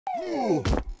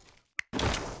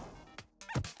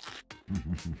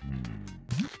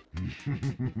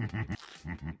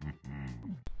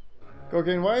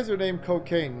Cocaine, why is your name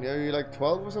Cocaine? Are you like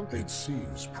 12 or something? It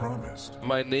seems promised.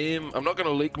 My name, I'm not gonna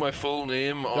leak my full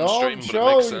name on Don't stream, but it makes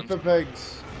show sense. the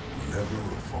pegs. Never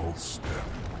a false step.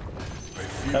 I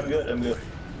feel I'm good, I'm good.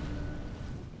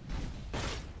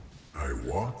 I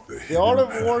walk the The Art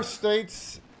of hidden War path.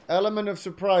 states element of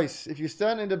surprise. If you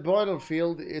stand in the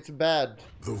battlefield, it's bad.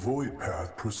 The void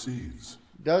path proceeds.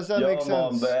 Does that make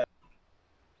sense?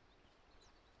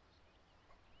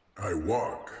 I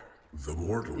walk the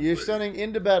mortal You're way. standing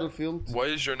in the battlefield Why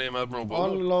is your name on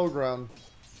AdmiralBulldog? low ground.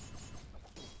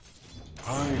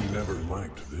 I never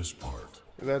liked this part.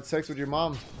 You had sex with your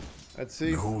mom. Let's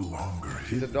see. No longer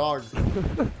She's a hidden. dog.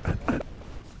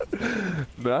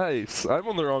 Nice. I'm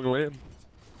on the wrong lane.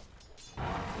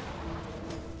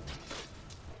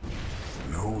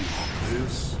 No longer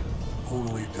this.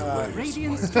 Only delays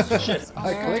Radiant's my structures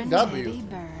I are clicked burn, W. baby,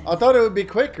 burn. I thought it would be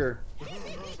quicker.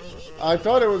 I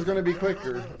thought it was going to be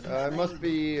quicker. It must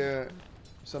be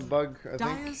some bug, I think.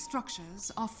 Dire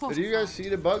structures are Did fortified. you guys see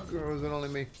the bug, or was it only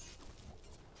me?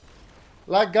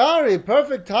 Lagari,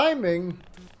 perfect timing.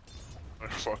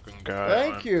 Fucking guy.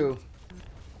 Thank you.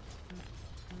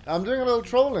 I'm doing a little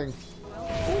trolling.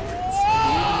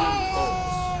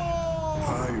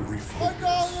 I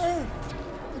refocus.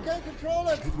 You can't control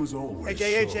it. It was always so. Look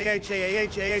at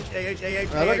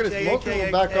this smoke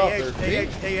will back off there.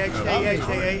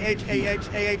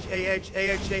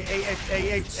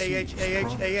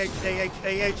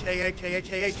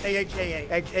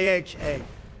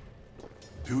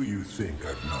 Do you think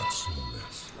I've not seen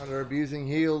this? They're abusing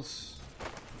heals.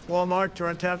 Walmart,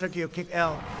 Toronto, you kick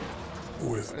L. With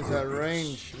What is that purpose.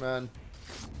 range, man?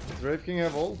 Does Brave King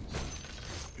have ult?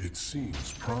 It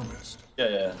seems promised.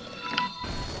 Yeah.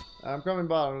 I'm coming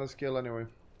bottom, let's kill anyway.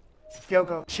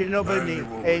 Kyoko, Shinobu ni,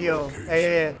 Ayo,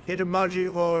 Hitamaji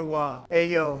Horwa,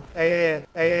 Ayo,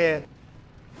 I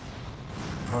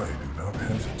do not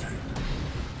hesitate.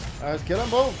 Let's kill them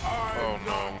both. Oh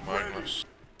no, Magnus.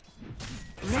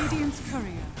 Radiant's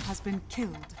courier has been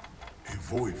killed. A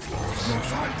void Your formation.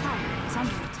 top tower is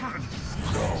under attack.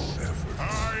 No effort. I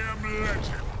am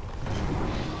legend.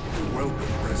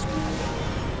 Welcome rescue.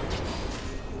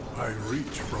 I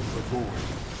reach from the void.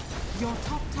 Your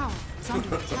top tower is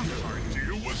under attack.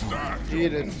 Deal with that.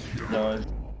 Eat it. No,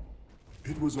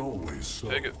 It was always so.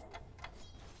 Take it.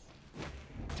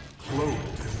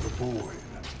 Cloaked in the void.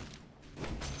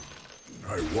 I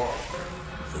walk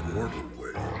the mortal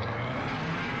way.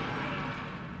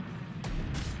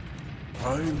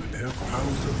 I'm out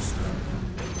of step.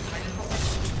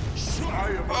 I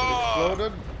am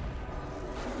Exploded.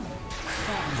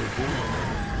 the void.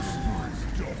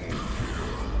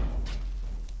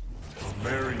 A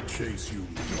merry chase you.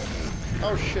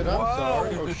 Oh shit, I'm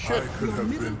sorry. Oh I shit. could Your have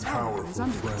middle been tower is powerful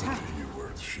under friend attack. to you,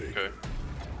 Earthshaker. Okay.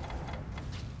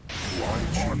 Why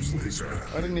choose this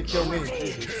path? Why didn't he kill me?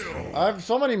 Jesus. I have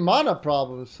so many mana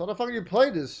problems. How the fuck do you play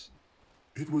this?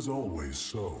 It was always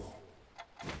so.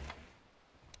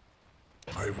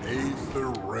 I'm Aether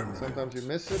Remnant. Sometimes you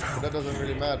miss it, but that doesn't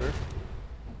really matter.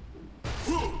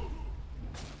 You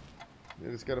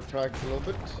just gotta practice a little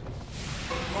bit.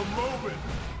 A moment.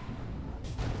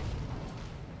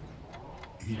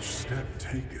 Each step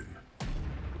taken.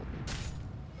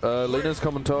 Lena's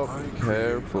coming top. I create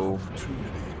Careful.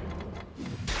 opportunity.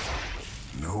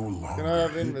 No longer. Can I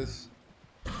have hidden. invis?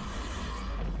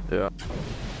 Yeah.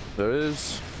 There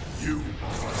is. You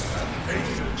must have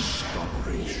patience.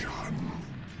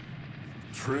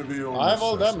 Trivial. I have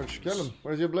all necessity. damage. Kill him.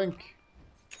 Where's your blink?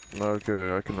 Okay,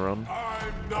 I can run.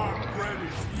 I'm not ready.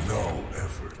 No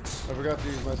efforts. I forgot to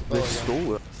use my spell They again.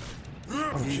 stole it.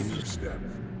 Each step.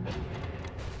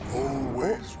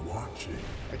 Always watching.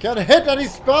 I can't hit any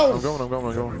spells! I'm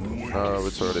going. Oh,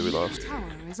 it's already we lost. Tower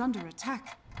is under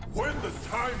attack. When the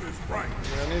time is right.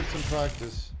 Yeah, I need some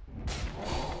practice.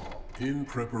 In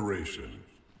preparation.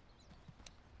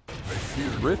 I fear.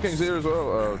 Wraith King's here as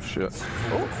well. Oh shit.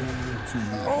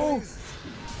 Oh!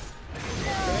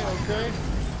 Okay.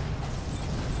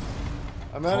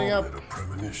 I'm adding up. A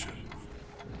premonition.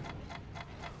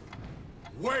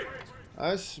 Wait.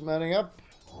 Nice, manning up.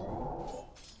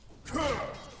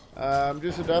 I'm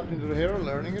just adapting to the hero,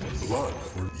 learning it. Blood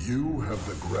for you have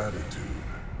the gratitude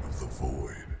of the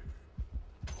void.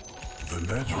 The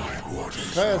natural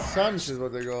quarters. Kaya's sons is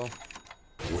what they go.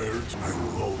 Where I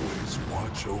will always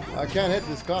watch over. I can't hit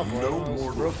this combo. I No don't know, it's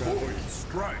more broken. I think. void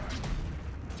strike.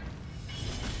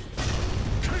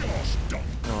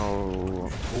 Oh.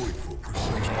 Void for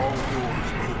precision. All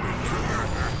doors open.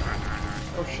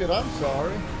 Oh shit, I'm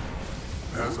sorry.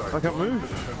 As I can't move.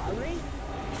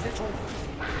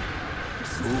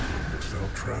 Move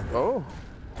without travel. Oh,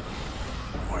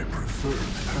 My preferred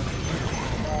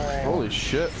path holy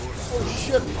shit. Oh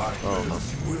shit! Oh no.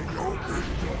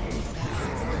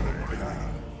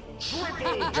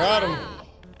 Got him.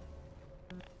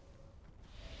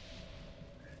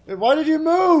 Hey, why did you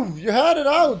move? You had it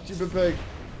out, you pig.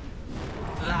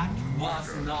 That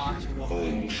was not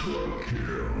one.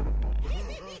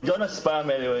 Gonna spam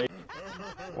anyway.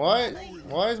 Why?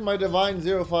 Why is my divine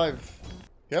 0-5?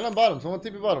 Get on bottom. Someone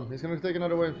TP bottom. He's gonna take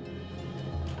another wave.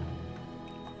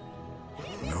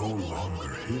 no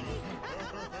longer hidden.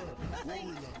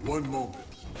 One moment,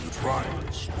 the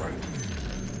trial strike me.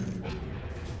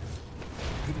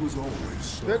 It was always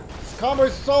so. This combo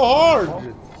is so hard.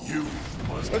 You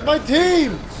must With have my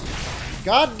team.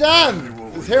 God damn.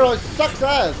 This hero sucks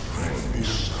ass. fear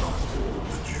not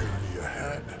the journey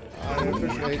ahead. I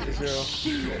officially hate this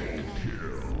hero.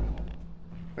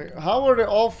 Wait, how are they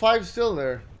all 5 still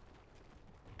there?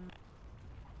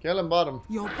 Kill him bottom.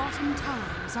 Your bottom tower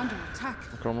is under attack.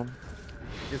 Come on. You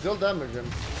can still damage him.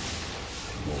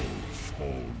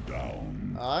 Fall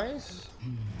down. Nice.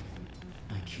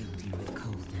 I killed you with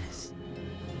coldness.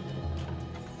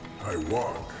 I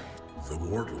walk the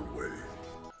mortal way.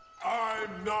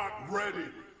 I'm not ready.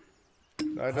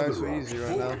 I die so easy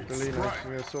right now. The leader is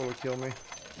gonna solo kill me.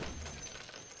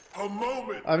 A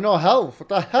moment. I have no health. What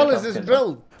the hell is this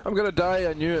build? I'm gonna die,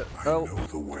 I knew it. I Help. know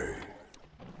the way.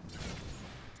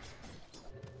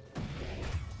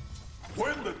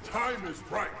 When the time is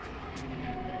right.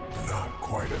 Not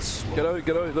quite as slow. Get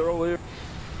out, they're all here.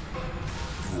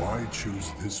 Do I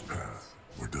choose this path,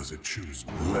 or does it choose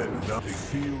me? Let nothing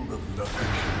field of nothing.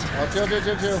 Oh, chill.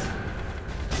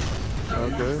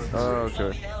 Okay,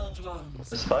 okay.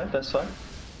 That's fine, that's fine.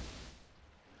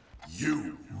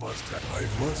 You must have. I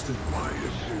must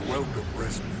admire the welcome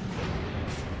respite.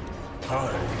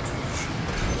 Time to shoot.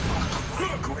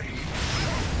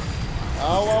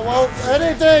 Ow,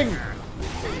 anything!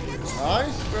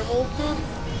 Nice, we're all good.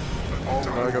 I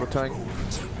got a tank.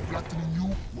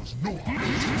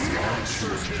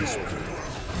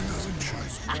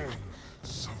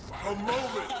 A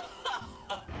moment.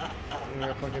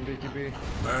 Yeah, fucking BKB.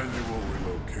 Manual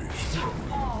relocation.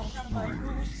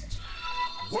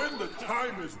 When the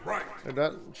time is right.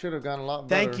 That should have gone a lot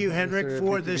better. Thank you, Henrik,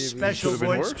 for this special Could've been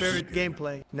Void worse. Spirit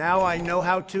gameplay. Now I know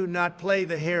how to not play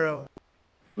the hero.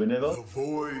 Whenever. The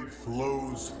void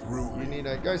flows through You me.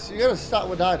 need guys, you gotta start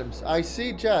with items. I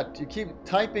see chat, you keep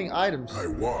typing items. I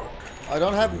walk. I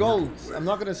don't have golds. I'm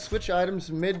not gonna switch items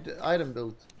mid-item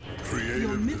build. Your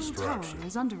Creative middle tower distraction.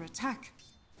 is under attack.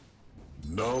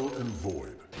 Null and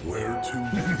void. Where to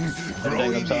I'm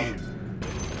doing up top.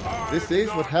 This is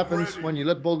what happens when you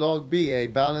let Bulldog be a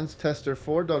balanced tester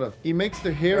for Dota. He makes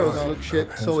the heroes look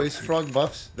shit, so his frog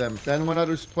buffs them. Then when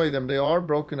others play them, they are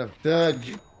broken up.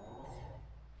 Dudge.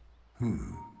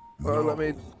 Well, let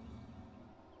me.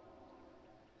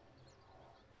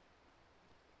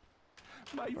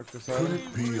 Fuck this Could item.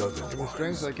 it be Give me otherwise?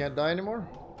 strength so I can't die anymore.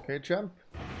 Okay, champ.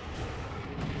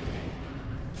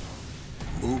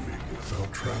 Moving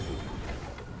without travel.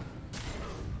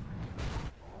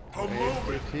 A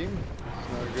moment. Team. It's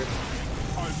not good.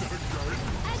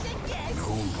 No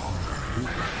longer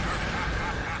human.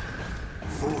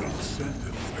 Void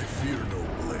sentence. I fear no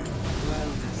blame.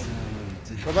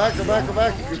 Go back.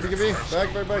 BKB.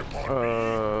 Back.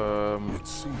 It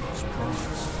seems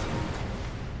promising.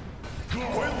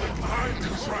 When the time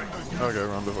is right. Okay,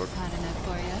 round the hook. Had enough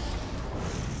for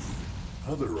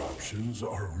you. Other options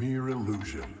are mere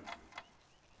illusion.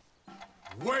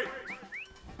 Wait!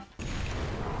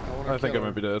 I think I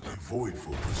might be dead. Void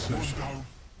for precision.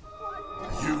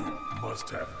 You must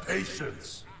have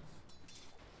patience.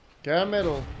 Get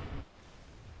middle.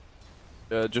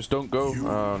 Yeah, just don't go.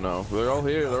 Oh no, they're all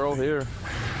here.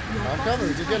 I'm coming.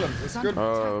 You can kill him. It's good.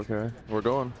 Oh, okay, we're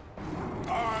going.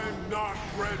 I'm not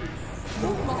ready.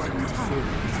 Your bottom tower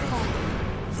is falling.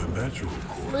 The natural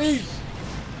course. Please.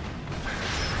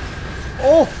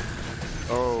 Oh.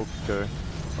 Okay.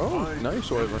 Oh,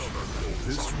 nice Wyvern.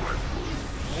 This way.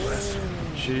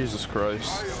 Jesus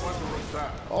Christ.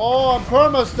 Oh, I'm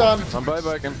perma-stunned. I'm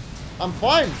buybacking. I'm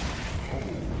fine.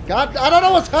 God, I don't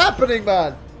know what's happening,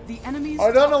 man. The enemy's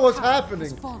I don't know top what's tower happening.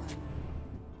 has fallen.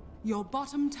 Your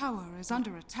bottom tower is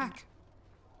under attack.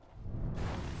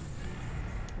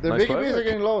 The Nice BKBs are buyback.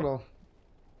 getting low though.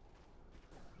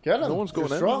 Get him. No one's going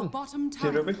You're in. Your strong. bottom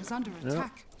tower Ruby. is under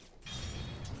attack.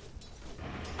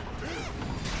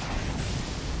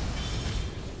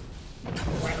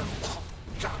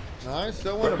 Nice,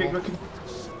 so Working, winnable. working.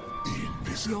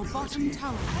 Your bottom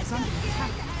tower is under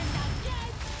attack.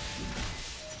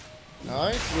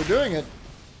 Nice, we're doing it.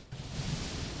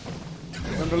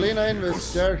 Mandolina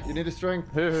invis, there, you need a string.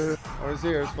 Or is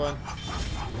here, it's fine.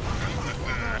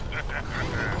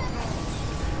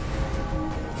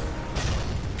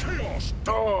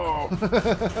 Oh,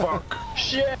 fuck.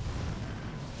 Shit!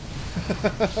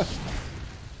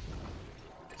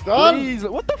 It's done! Please,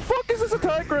 what the fuck is this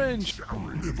attack range?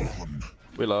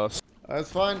 We lost.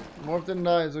 That's fine. Morph didn't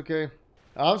die, it's okay.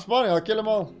 I'm spawning, I'll kill them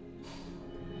all.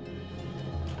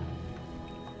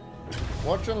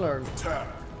 Watch and learn. Attack.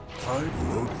 I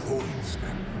wrote voids.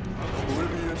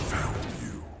 Oblivion found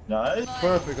you. Nice.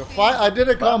 Perfect. I did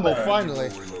a combo, finally.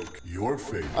 Your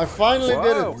fate. I finally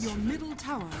did Wow. it. Your middle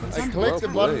tower is I under clicked the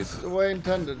attack. buttons the way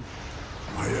intended.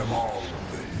 I am all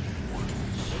of the hidden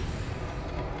ones.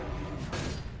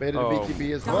 Baited Oh.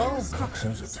 BKB as well. Dire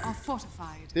structures are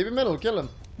fortified. Stevie middle, kill him.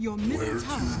 Your middle Where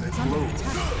tower to is under close?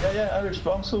 attack. Yeah, I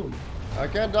respawn soon. I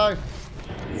can't die.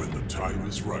 When the time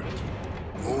is right.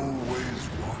 Always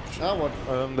watch. Now what?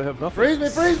 They have nothing. Freeze me,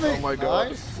 freeze me! Oh my god.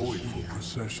 Nice. Voidful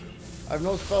procession. I have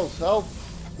no spells. Help.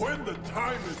 When the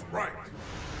time is right.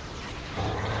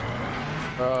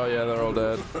 Oh yeah, they're all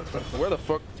dead. Where the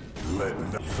fuck? Let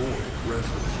the void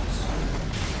resonance.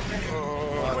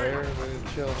 Out of here,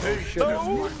 chill. Oh shit. Your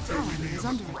middle tower is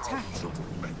under attack.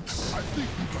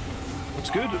 It's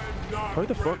good. How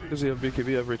the fuck does he have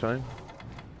BKB every time?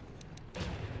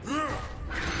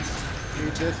 Do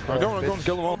this, I'm going,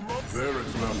 kill them all. There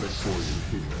is nothing for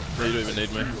you here. No, you don't even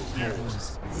need me.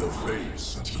 The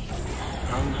face of the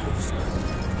void. Out of sight.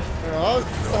 How the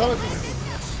hell is this?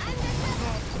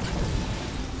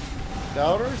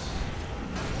 Doubters?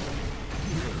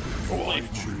 I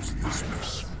choose this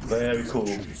one. Very cool.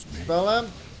 Spell lamp?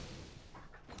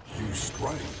 You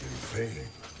strike in vain.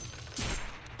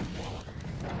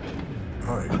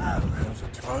 Time has a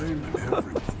time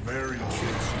every merry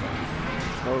chase.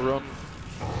 No, run.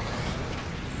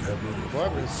 Never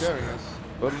Wyvern's scaring us.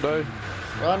 Let him die.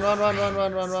 Run, run, run, run,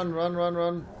 run, run, run, run, run,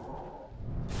 run.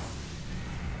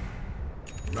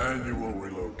 manual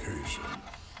relocation.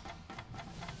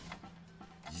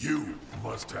 You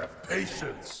must have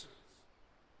patience.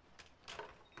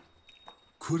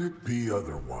 Could it be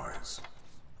otherwise?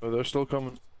 Oh, they're still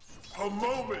coming. A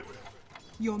moment.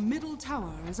 Your middle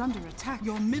tower is under attack.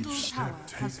 Your middle Each tower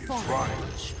step has taken, fallen. try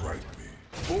and strike me.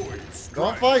 Void Don't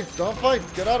strike. fight! Don't fight!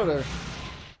 Get out of there!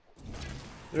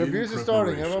 The In abuse is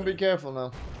starting. preparation. Everyone be careful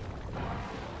now.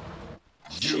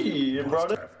 Gee, Must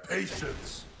brother. have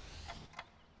patience.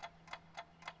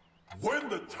 When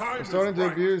the time We're is starting to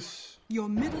right, abuse. Your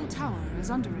middle tower is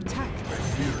under attack. I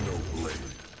fear no blade.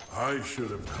 I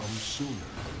should have come sooner.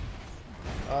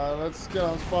 Let's get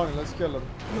on spawning. Let's kill him.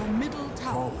 Your middle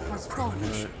Call tower it a has fallen.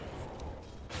 premonition.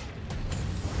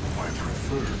 My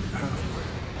preferred pathway.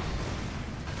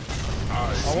 I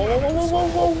Oh, whoa, whoa, whoa,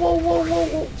 whoa, whoa, whoa, whoa, whoa,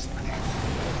 whoa.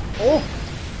 Oh!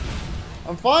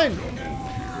 I'm fine.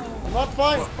 I'm not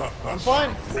fine. I'm fine.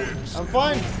 I'm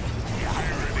fine.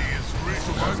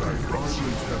 As I guard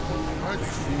the temple, I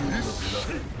feel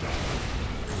the blood.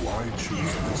 Do I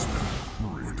choose this path,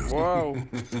 or does Wow.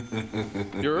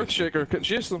 Your Earthshaker can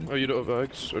chase them. Oh, you don't have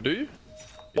eggs. Or do you?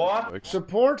 What? Eggs.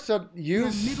 Supports that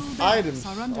use middle barracks items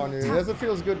are under on you. attack. Yes, it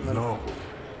feels good, man. no?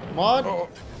 Mod.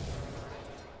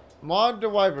 Mod the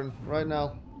Wyvern right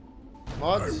now. I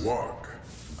Mods. walk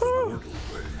the mortal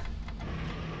way.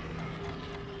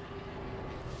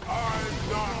 I'm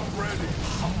not ready.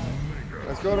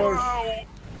 Let's go, Doge.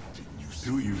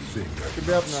 Do you think I Should can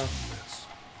be up now. this?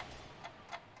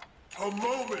 A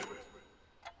moment.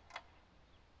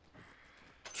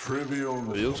 Trivial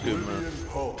Feels good, man. Oblivion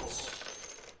pulse.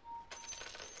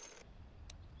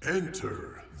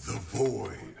 Enter the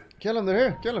void. Kill him, they're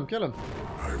here. Kill him, kill him.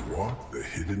 I walk the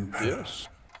hidden path. Yes.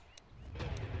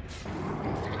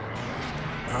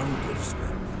 Out of step.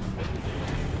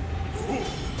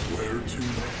 Where to See.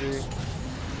 next?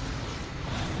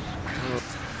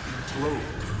 Cloak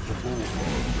the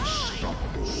bullhorn.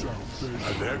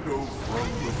 An echo from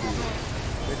the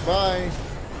void. Goodbye.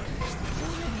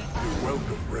 You're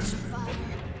welcome, respite.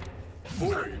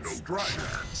 Void strike.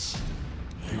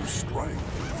 You strike in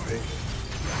vain.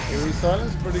 Eerie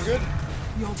silence, pretty good.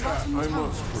 Your bottom I tower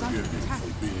must is under forgive you attack.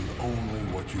 for being only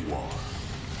what you are.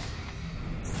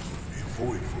 A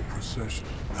voidful procession,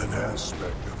 an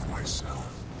aspect of myself.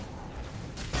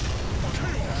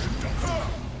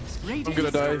 Radiant's I'm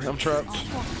gonna die. I'm trapped. are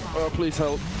fortified. Oh, please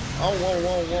help. Oh, whoa,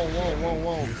 whoa, whoa, whoa, whoa,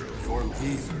 whoa. Your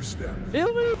ether step.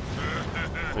 Heal me.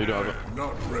 Oh, you don't have it.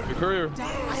 Not ready. Your courier.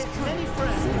 Many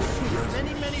friends.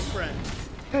 Many, many friends.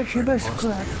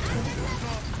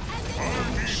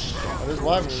 Oh, this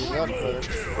Wyvern is not better.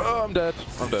 Oh, I'm dead.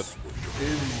 I'm dead.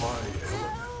 In my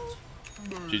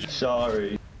element. GG.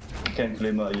 Sorry. Can't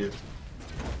claim you.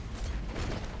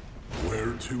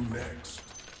 Where to next?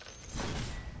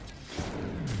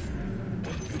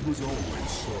 It was always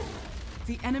so.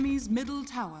 The enemy's middle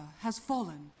tower has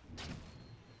fallen.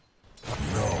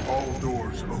 Now all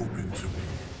doors open to me.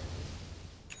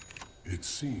 It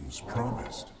seems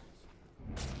promised.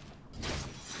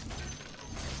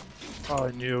 Oh,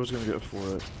 I knew I was gonna go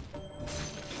for it.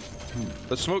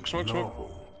 Let's smoke.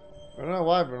 Novel. I don't know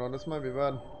why, Bruno. This might be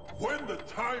bad. When the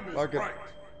time is Okay. right.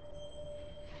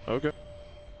 Okay.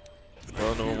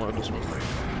 Well, no one wanted to smoke.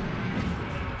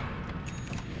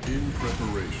 In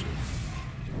preparation.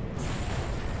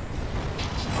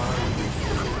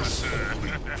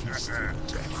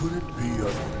 Could it be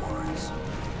otherwise?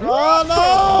 Oh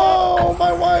no!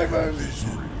 My wyvern!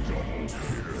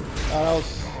 Oh, that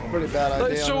was a pretty bad idea.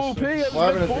 That's so OP, honestly. it was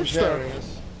Wyvern like has been 4-star. carrying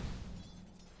us.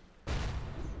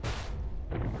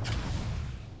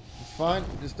 It's fine,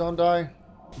 just don't die.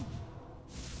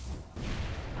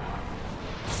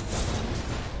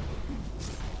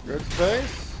 Good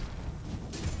space.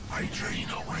 I drain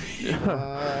away.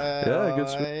 Yeah, good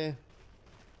space.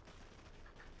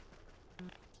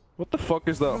 What the fuck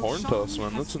is that horn toss,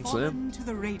 man? That's insane. To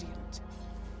the Radiant.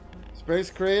 Space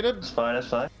created. That's fine, that's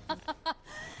fine.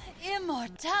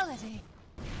 Immortality.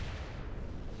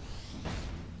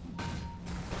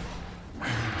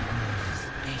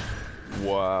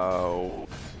 Wow.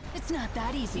 It's not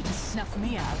that easy to snuff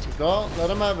me out. Go, let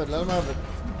him have it, let him have it.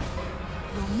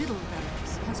 Your middle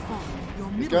barracks has fallen. Your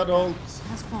He's middle got ult. barracks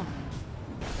has fallen.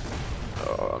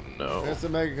 Oh no. There's the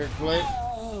mega plate.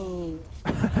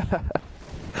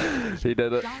 He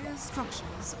did it. Dire's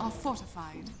structures are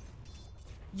fortified.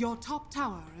 Your top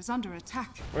tower is under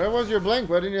attack. Where was your blink?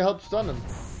 Why didn't you help stun him?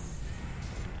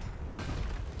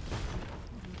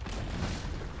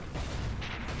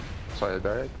 Sorry,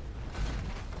 Verrk.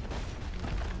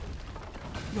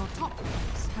 Your top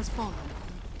barracks has fallen.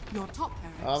 Your top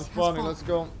barracks I'm has spawning, fallen. let's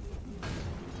go.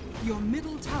 Your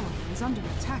middle tower is under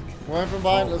attack. Went from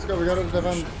behind, let's go, we gotta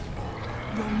defend.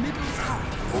 Your middle tower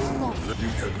has fallen. You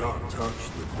cannot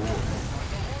touch the core.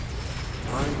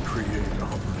 I create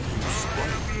opportune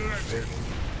spite.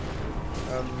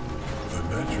 The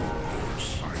natural course.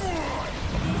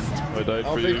 I died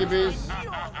Oh, for Pinky you. Bees.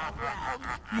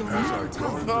 Your As I middle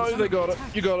tower guard Oh, they got it.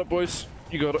 You got it, boys.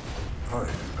 You got it. I do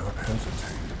not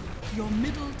hesitate. Your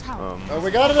middle tower. Oh,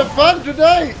 we gotta defend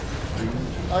today!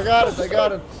 I got it, I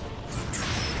got it.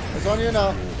 It's on you now.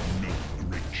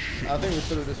 I think we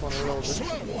threw this one a little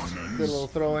bit. Did a little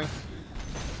throwing.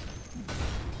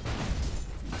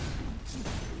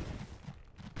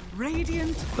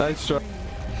 Radiant. Nice try.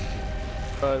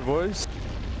 Alright, boys.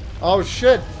 Oh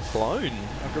shit! Clown.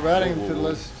 Okay, we're adding to the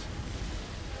list.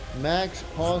 Max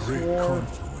pause Great war.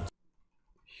 confluence.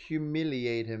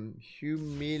 Humiliate him.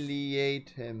 Humiliate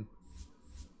him.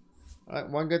 Alright,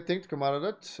 one good thing to come out of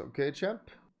that. Okay,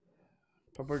 champ.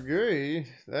 Papagui,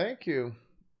 thank you.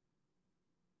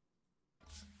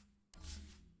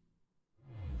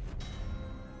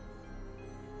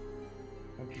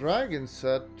 A dragon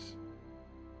set.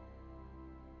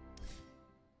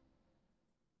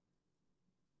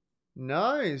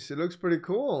 Nice, it looks pretty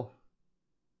cool.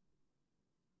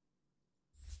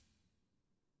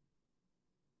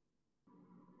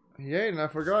 Yeah, and I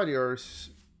forgot yours.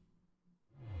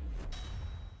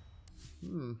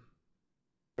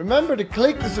 Remember to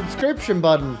click the subscription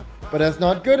button, but that's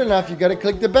not good enough. You gotta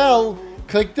click the bell.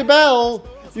 Click the bell.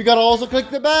 You gotta also click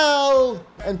the bell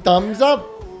and thumbs up.